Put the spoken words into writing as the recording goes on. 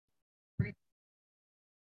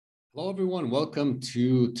Hello, everyone. Welcome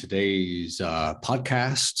to today's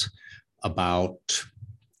podcast about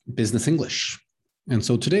business English. And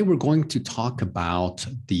so today we're going to talk about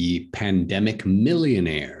the pandemic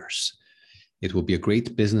millionaires. It will be a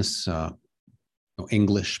great business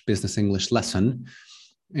business English lesson.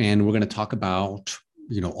 And we're going to talk about,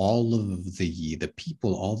 all of the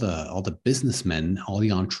people, all the businessmen, all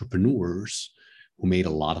the entrepreneurs who made a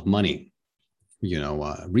lot of money.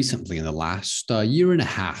 Recently in the last year and a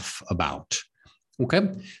half about. Okay.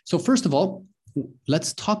 So first of all,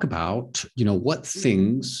 let's talk about, what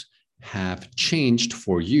things have changed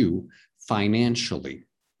for you financially,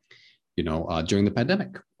 during the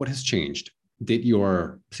pandemic. What has changed? Did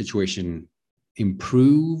your situation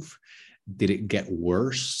improve? Did it get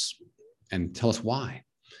worse? And tell us why.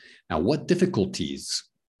 Now, what difficulties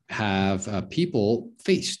have people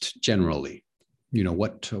faced generally?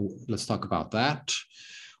 Let's talk about that.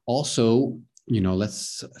 Also,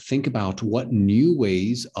 let's think about what new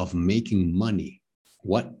ways of making money,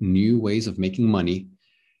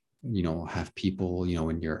 have people,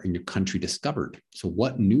 in your country discovered. So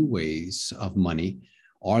what new ways of money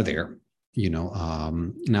are there,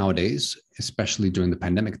 nowadays, especially during the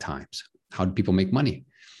pandemic times? How do people make money?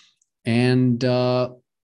 And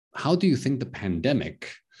how do you think the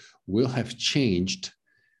pandemic will have changed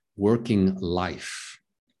working life?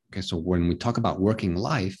 Okay, so when we talk about working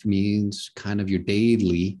life, means kind of your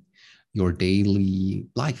daily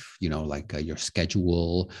life, your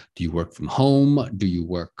schedule. Do you work from home? Do you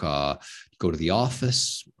work, go to the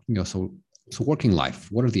office? So working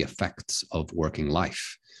life, what are the effects of working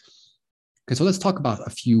life? Okay, so let's talk about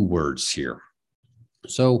a few words here.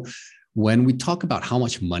 So when we talk about how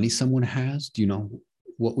much money someone has, do you know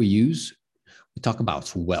what we use? We talk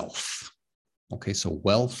about wealth. Okay, so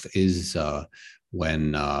wealth is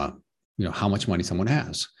when, how much money someone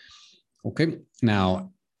has. Okay,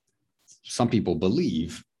 now, some people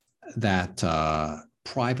believe that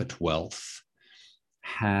private wealth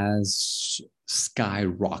has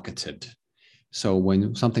skyrocketed. So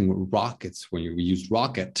when something rockets, when you use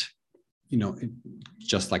rocket,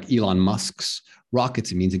 just like Elon Musk's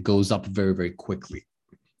rockets, it means it goes up very, very quickly.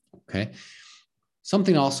 Okay.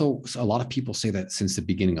 Something also, a lot of people say that since the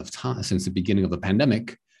beginning of the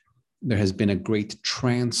pandemic, there has been a great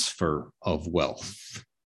transfer of wealth.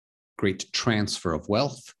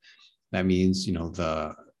 That means,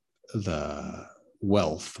 the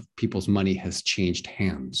wealth, people's money has changed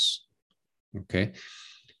hands. Okay.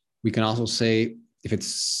 We can also say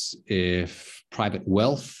if private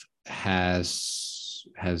wealth has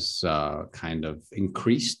kind of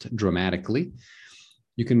increased dramatically,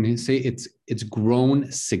 you can say it's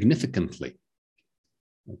grown significantly.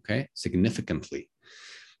 Okay, significantly.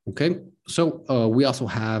 Okay, so we also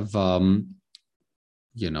have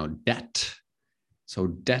debt. So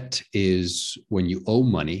debt is when you owe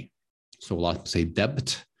money. So a lot of people say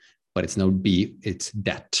debt, but it's no B, it's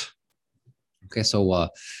debt. Okay, so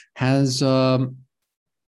has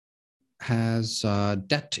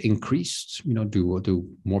debt increased? Do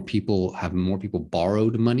more people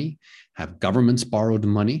borrowed money? Have governments borrowed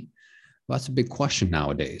money? Well, that's a big question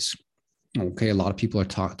nowadays. Okay, a lot of people are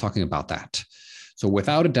talking about that. So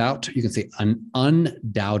without a doubt, you can say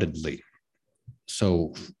undoubtedly.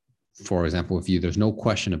 So, for example, there's no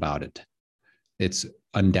question about it, it's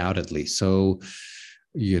undoubtedly. So,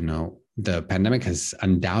 the pandemic has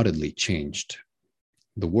undoubtedly changed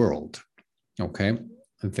the world. Okay,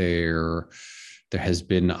 there has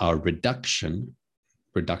been a reduction.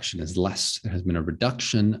 Reduction is less. There has been a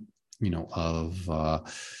reduction,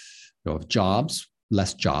 of jobs,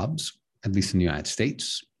 less jobs, at least in the United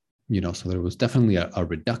States. So there was definitely a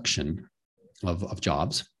reduction of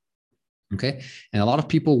jobs. Okay, and a lot of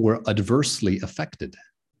people were adversely affected.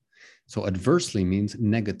 So adversely means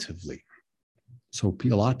negatively. So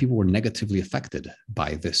a lot of people were negatively affected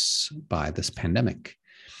by this pandemic.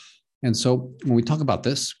 And so when we talk about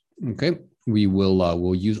this, okay, we will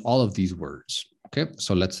we'll use all of these words. Okay,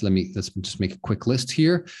 so let's just make a quick list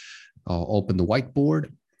here. I'll open the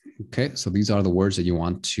whiteboard. Okay, so these are the words that you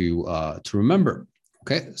want to remember.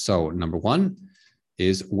 Okay, so number one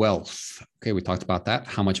is wealth. Okay, we talked about that.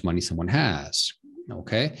 How much money someone has.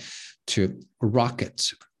 Okay, to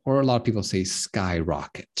rocket, or a lot of people say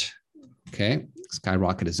skyrocket. Okay,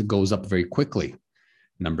 skyrocket is it goes up very quickly.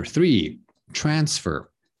 Number three, transfer.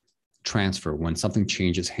 Transfer, when something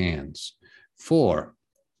changes hands. 4,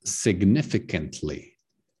 significantly,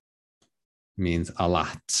 means a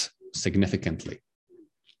lot, significantly.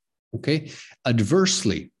 Okay,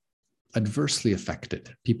 adversely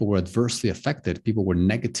affected. People were adversely affected. People were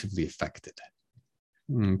negatively affected.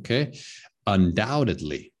 Okay,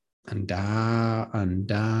 undoubtedly. So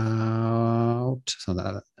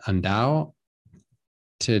that undoubtedly.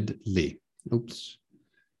 Oops.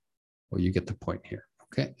 Well, you get the point here.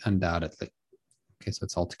 Okay, undoubtedly. Okay, so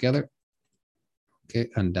it's all together. Okay,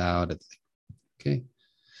 undoubtedly. Okay,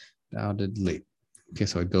 undoubtedly. Okay,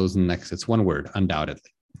 so it goes next. It's one word,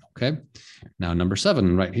 undoubtedly. Okay, now number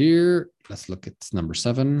 7 right here. Let's look at number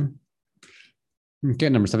 7. Okay,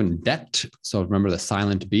 number 7, debt. So remember the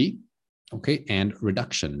silent B. Okay, and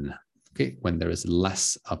reduction. Okay, when there is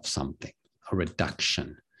less of something, a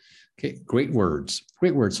reduction. Okay, great words,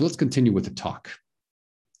 great words. So let's continue with the talk.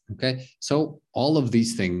 Okay, so all of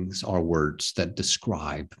these things are words that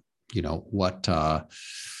describe, what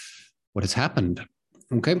has happened.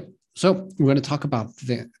 Okay, so we're going to talk about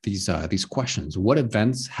these questions. What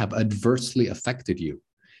events have adversely affected you,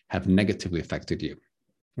 have negatively affected you?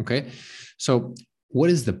 Okay, so what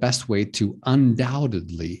is the best way to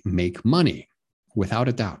undoubtedly make money? Without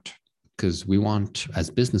a doubt, because we want, as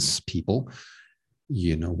business people,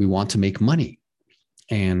 we want to make money,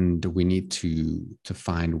 and we need to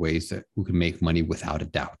find ways that we can make money without a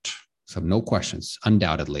doubt. So no questions,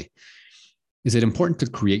 undoubtedly. Is it important to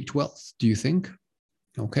create wealth, do you think?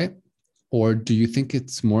 Okay. Or do you think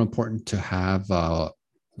it's more important to have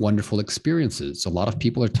wonderful experiences? A lot of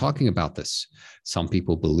people are talking about this. Some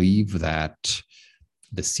people believe that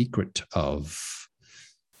the secret of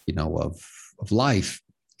life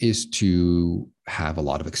is to have a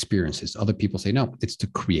lot of experiences. Other people say, no, it's to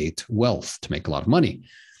create wealth, to make a lot of money.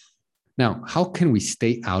 Now, how can we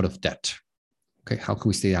stay out of debt? Okay, how can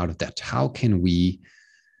we stay out of debt? How can we,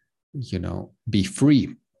 be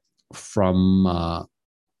free from,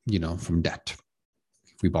 from debt?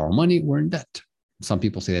 If we borrow money, we're in debt. Some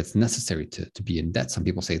people say it's necessary to be in debt. Some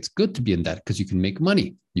people say it's good to be in debt because you can make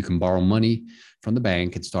money. You can borrow money from the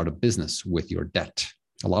bank and start a business with your debt.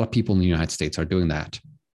 A lot of people in the United States are doing that.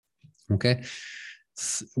 Okay.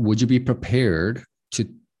 Would you be prepared to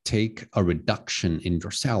take a reduction in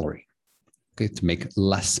your salary? Okay. To make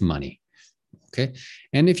less money. Okay.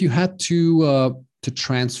 And if you had to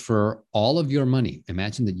transfer all of your money,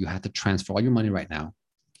 imagine that you had to transfer all your money right now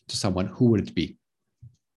to someone, who would it be?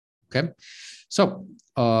 Okay. So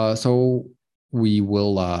we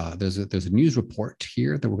will, there's a news report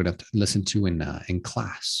here that we're going to listen to in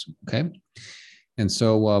class. Okay. And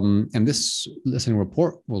so, and this listening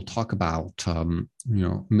report will talk about,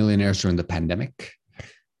 millionaires during the pandemic.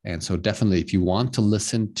 And so definitely, if you want to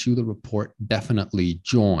listen to the report, definitely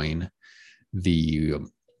join the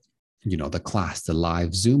class, the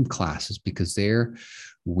live Zoom classes, because there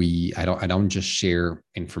I don't just share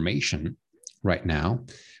information right now,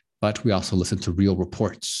 but we also listen to real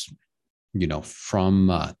reports,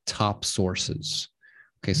 from top sources.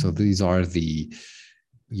 Okay. So these are the,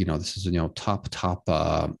 this is, top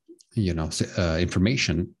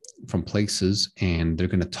information from places, and they're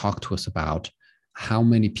going to talk to us about how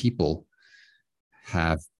many people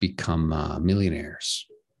have become millionaires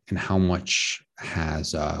and how much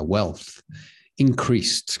has wealth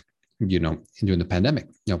increased, during the pandemic.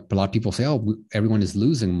 A lot of people say, oh, everyone is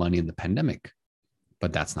losing money in the pandemic,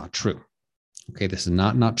 but that's not true. Okay. This is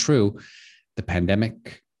not true. The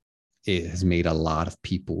pandemic has made a lot of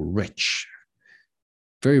people rich,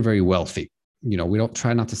 very, very wealthy. We don't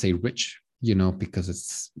try not to say rich, because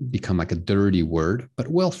it's become like a dirty word, but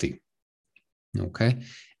wealthy. Okay.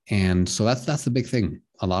 And so that's the big thing.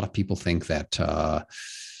 A lot of people think that, a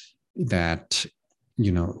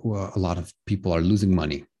lot of people are losing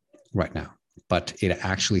money right now, but it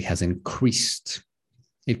actually has increased.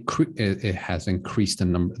 It has increased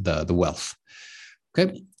the wealth.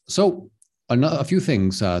 Okay. So a few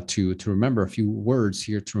things to remember, a few words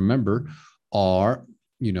here to remember are,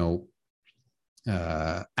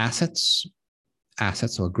 assets.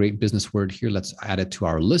 So a great business word here. Let's add it to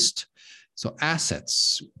our list. So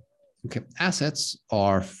assets. Okay. Assets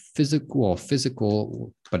are physical,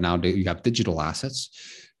 but now you have digital assets.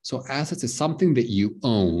 So assets is something that you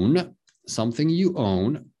own,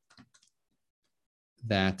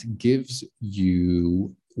 that gives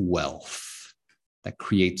you wealth, that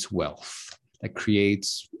creates wealth, that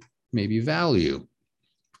creates maybe value.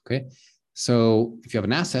 Okay. So if you have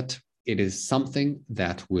an asset, it is something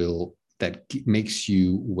that makes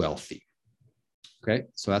you wealthy. Okay.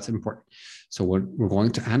 So that's important. So we're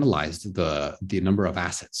going to analyze the number of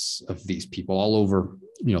assets of these people all over,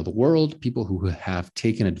 the world, people who have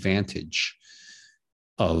taken advantage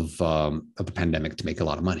of the pandemic to make a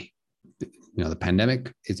lot of money. The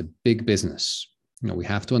pandemic is a big business. We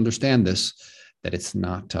have to understand this, that it's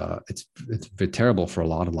not, it's very terrible for a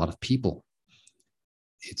lot of people.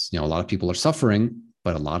 It's, a lot of people are suffering,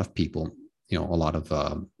 but a lot of people, a lot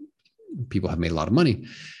of People have made a lot of money.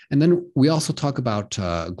 And then we also talk about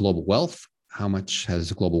global wealth. How much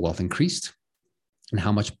has global wealth increased? And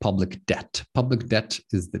how much public debt? Public debt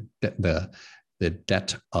is the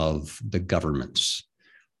debt of the governments.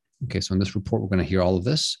 Okay, so in this report, we're going to hear all of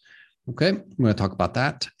this. Okay, we're going to talk about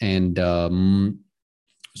that. And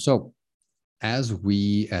so as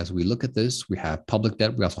we look at this, we have public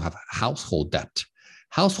debt. We also have household debt.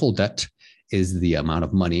 Household debt is the amount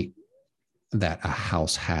of money that a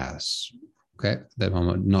house has. Okay, the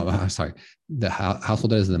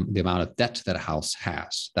household debt is the amount of debt that a house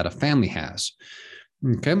has, that a family has.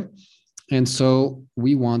 Okay, and so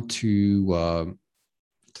we want to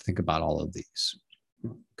think about all of these.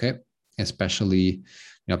 Okay, especially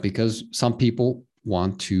because some people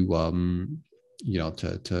want to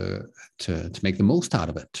to make the most out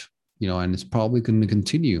of it, and it's probably going to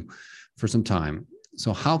continue for some time.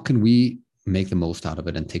 So how can we make the most out of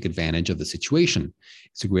it and take advantage of the situation?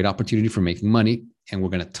 It's a great opportunity for making money, and we're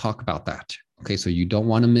going to talk about that. Okay, so you don't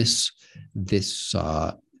want to miss this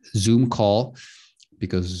Zoom call,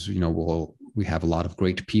 because we have a lot of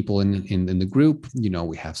great people in the group.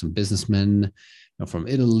 We have some businessmen from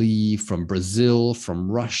Italy, from Brazil, from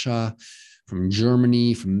Russia, from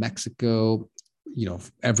Germany, from Mexico,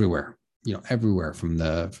 everywhere, from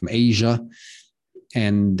Asia,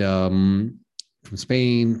 and from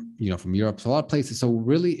Spain, from Europe, so a lot of places. So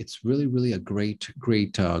really, it's really a great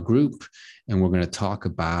group, and we're going to talk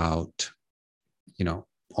about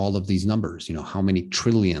all of these numbers. How many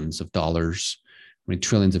trillions of dollars, how many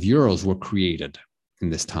trillions of euros were created in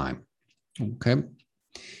this time. Okay,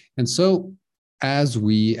 and so as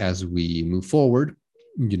we move forward,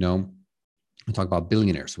 we talk about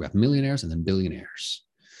billionaires. So we have millionaires and then billionaires.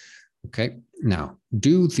 Okay, now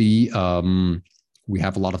we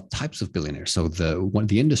have a lot of types of billionaires. So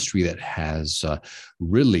the industry that has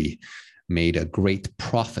really made a great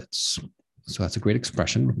profits. So that's a great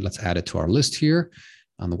expression. Let's add it to our list here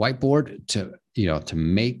on the whiteboard to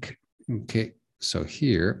make. Okay, so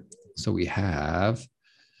here, so we have.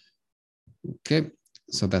 Okay,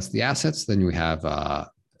 so that's the assets. Then we have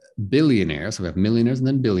billionaires. So we have millionaires and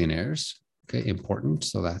then billionaires. Okay, important.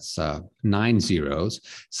 So that's 9 zeros.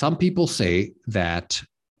 Some people say that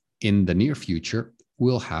in the near future,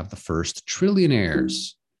 we'll have the first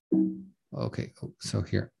trillionaires. Okay, so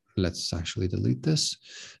here, let's actually delete this.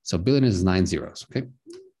 So billionaires is 9 zeros, okay?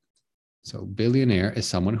 So billionaire is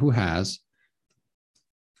someone who has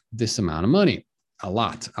this amount of money, a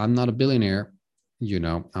lot. I'm not a billionaire,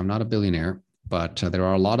 I'm not a billionaire, but there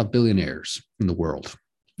are a lot of billionaires in the world.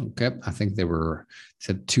 Okay, I think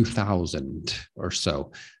said 2,000 or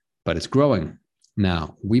so, but it's growing.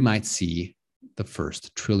 Now, we might see the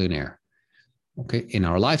first trillionaire, okay, in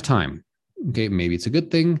our lifetime. Okay, maybe it's a good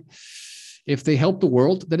thing. If they help the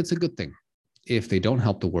world, then it's a good thing. If they don't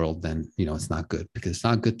help the world, then, it's not good, because it's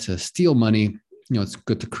not good to steal money. It's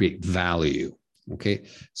good to create value. Okay,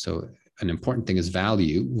 so an important thing is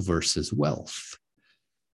value versus wealth.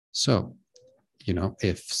 So,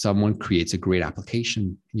 if someone creates a great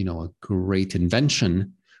application, a great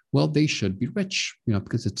invention, well, they should be rich,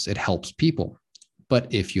 because it helps people.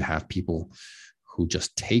 But if you have people who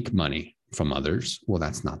just take money from others, well,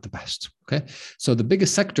 that's not the best. Okay, so the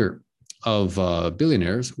biggest sector of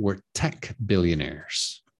billionaires were tech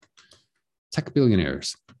billionaires. Tech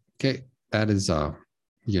billionaires. Okay, that is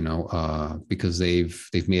because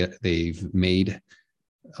they've made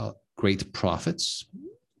great profits.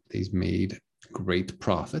 They've made great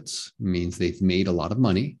profits, means they've made a lot of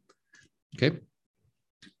money. Okay,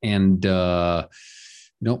 and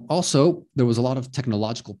also there was a lot of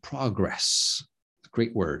technological progress.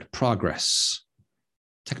 Great word, progress.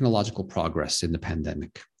 Technological progress in the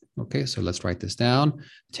pandemic. Okay, so let's write this down.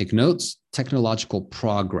 Take notes. Technological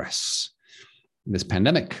progress in this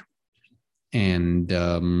pandemic, and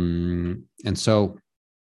so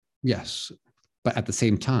yes, but at the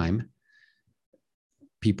same time,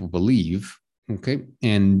 people believe, okay,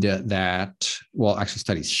 and actually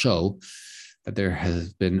studies show that there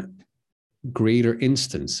has been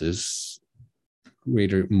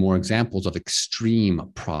more examples of extreme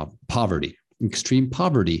poverty. Extreme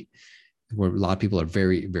poverty, where a lot of people are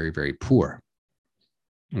very, very, very poor.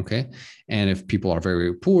 Okay, and if people are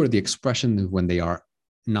very poor, the expression is when they are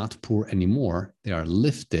not poor anymore, they are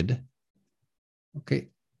lifted, okay,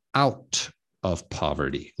 out of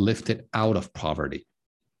poverty, lifted out of poverty.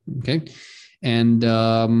 Okay, and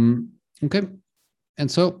okay,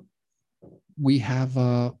 and so we have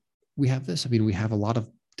this. I mean, we have a lot of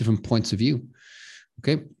different points of view.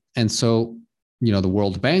 Okay, and so the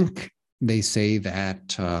World Bank, they say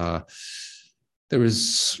that there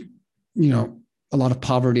is a lot of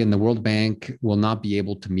poverty, and the World Bank will not be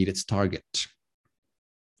able to meet its target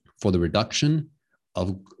for the reduction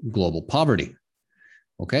of global poverty.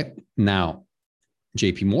 Okay, now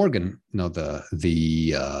J.P. Morgan, the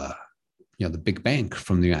big bank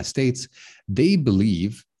from the United States, they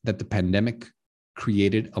believe that the pandemic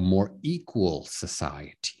created a more equal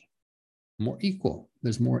society, more equal.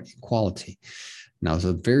 There's more equality. Now, it's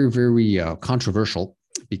a very, very controversial,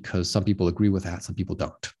 because some people agree with that, some people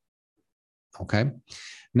don't. Okay.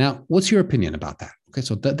 Now, what's your opinion about that? Okay,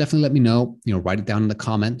 so definitely let me know. Write it down in the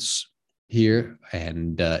comments here,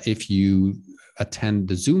 and if you attend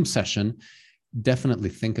the Zoom session, definitely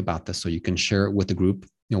think about this so you can share it with the group.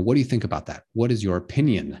 What do you think about that? What is your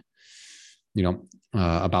opinion?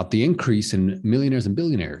 About the increase in millionaires and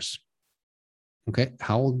billionaires. Okay,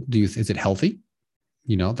 is it healthy?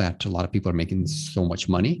 That a lot of people are making so much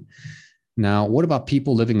money. Now, what about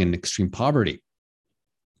people living in extreme poverty?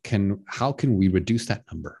 How can we reduce that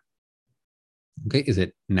number? Okay, is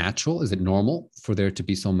it natural? Is it normal for there to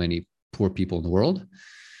be so many poor people in the world?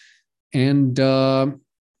 And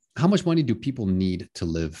how much money do people need to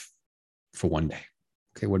live for one day?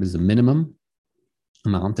 Okay, what is the minimum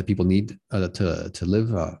amount that people need to live,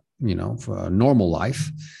 for a normal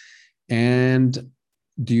life? And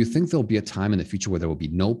do you think there'll be a time in the future where there will be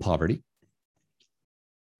no poverty?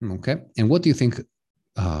 Okay, and what do you think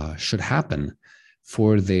should happen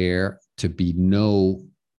for there to be no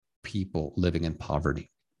people living in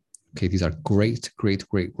poverty? Okay, these are great, great,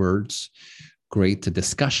 great words, great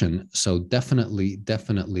discussion. So definitely,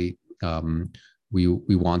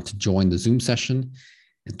 we want to join the Zoom session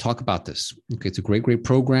and talk about this. Okay, it's a great, great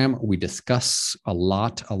program. We discuss a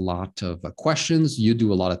lot of questions. You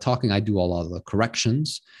do a lot of talking. I do a lot of the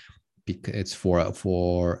corrections, because it's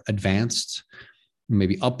for advanced,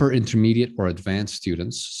 maybe upper, intermediate, or advanced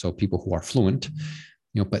students. So people who are fluent,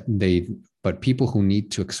 but people who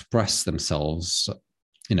need to express themselves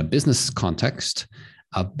in a business context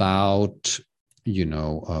about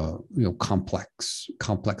complex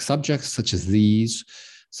subjects such as these,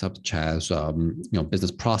 such as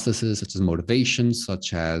business processes, such as motivation,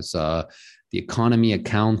 such as the economy,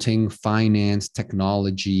 accounting, finance,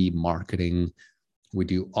 technology, marketing. We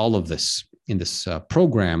do all of this in this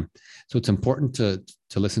program. So it's important to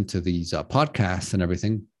listen to these podcasts and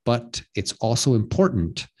everything, but it's also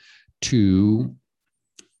important to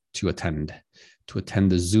attend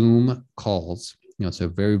the Zoom calls. It's a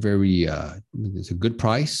very, very, it's a good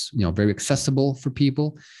price, very accessible for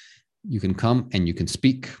people. You can come and you can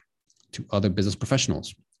speak to other business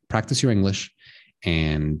professionals, practice your English,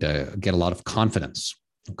 and get a lot of confidence.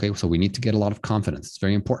 Okay, so we need to get a lot of confidence. It's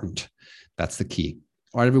very important. That's the key.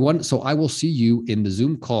 All right, everyone. So I will see you in the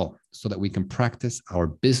Zoom call so that we can practice our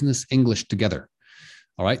business English together.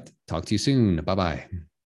 All right, talk to you soon. Bye-bye.